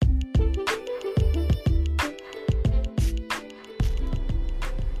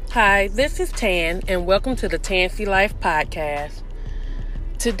Hi, this is Tan, and welcome to the Tansy Life Podcast.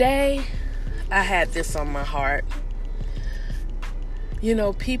 Today, I had this on my heart. You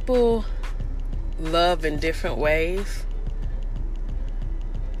know, people love in different ways,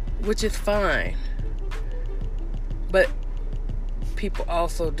 which is fine. But people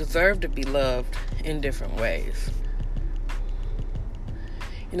also deserve to be loved in different ways.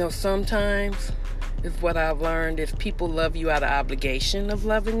 You know, sometimes is what I've learned is people love you out of obligation of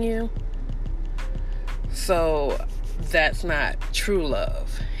loving you. So that's not true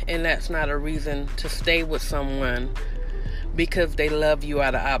love. And that's not a reason to stay with someone because they love you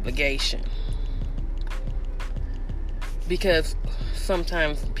out of obligation. Because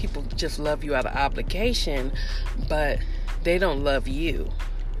sometimes people just love you out of obligation, but they don't love you.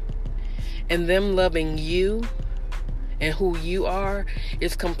 And them loving you and who you are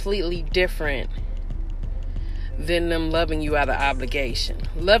is completely different than them loving you out of obligation.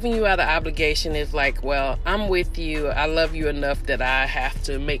 Loving you out of obligation is like, well, I'm with you. I love you enough that I have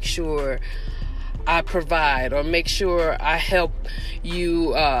to make sure I provide or make sure I help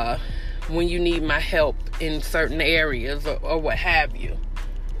you when you need my help in certain areas or what have you.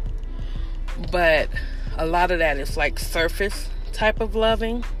 But a lot of that is like surface type of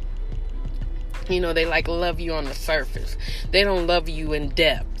loving. You know, they like love you on the surface. They don't love you in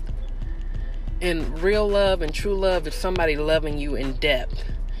depth. And real love and true love is somebody loving you in depth.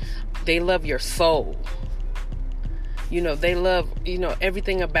 They love your soul. You know, they love,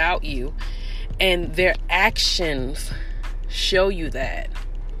 everything about you. And their actions show you that.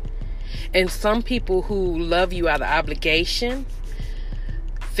 And some people who love you out of obligation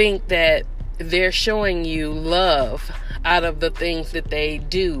think that they're showing you love out of the things that they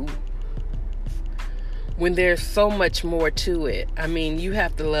do, when there's so much more to it. I mean, you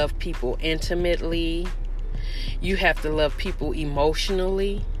have to love people intimately. You have to love people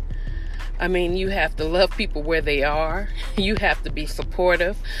emotionally. I mean, you have to love people where they are. You have to be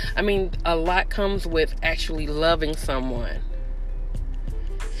supportive. I mean, a lot comes with actually loving someone.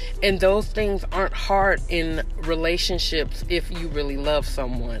 And those things aren't hard in relationships if you really love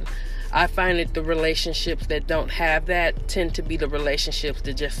someone. I find that the relationships that don't have that tend to be the relationships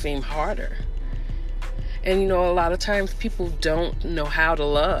that just seem harder. And, a lot of times people don't know how to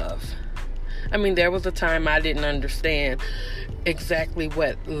love. I mean, there was a time I didn't understand exactly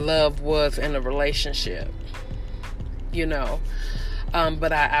what love was in a relationship,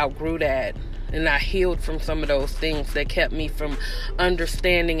 but I outgrew that. And I healed from some of those things that kept me from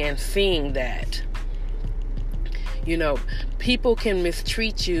understanding and seeing that. People can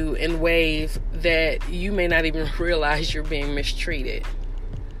mistreat you in ways that you may not even realize you're being mistreated,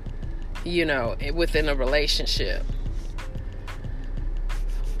 within a relationship.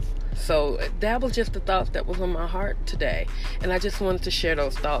 So that was just the thoughts that was on my heart today. And I just wanted to share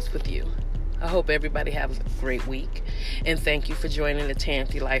those thoughts with you. I hope everybody has a great week. And thank you for joining the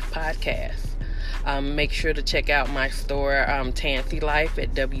Tansy Life Podcast. Make sure to check out my store, Tansy Life,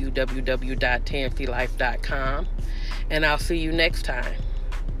 at www.tansylife.com. And I'll see you next time.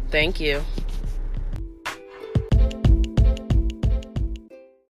 Thank you.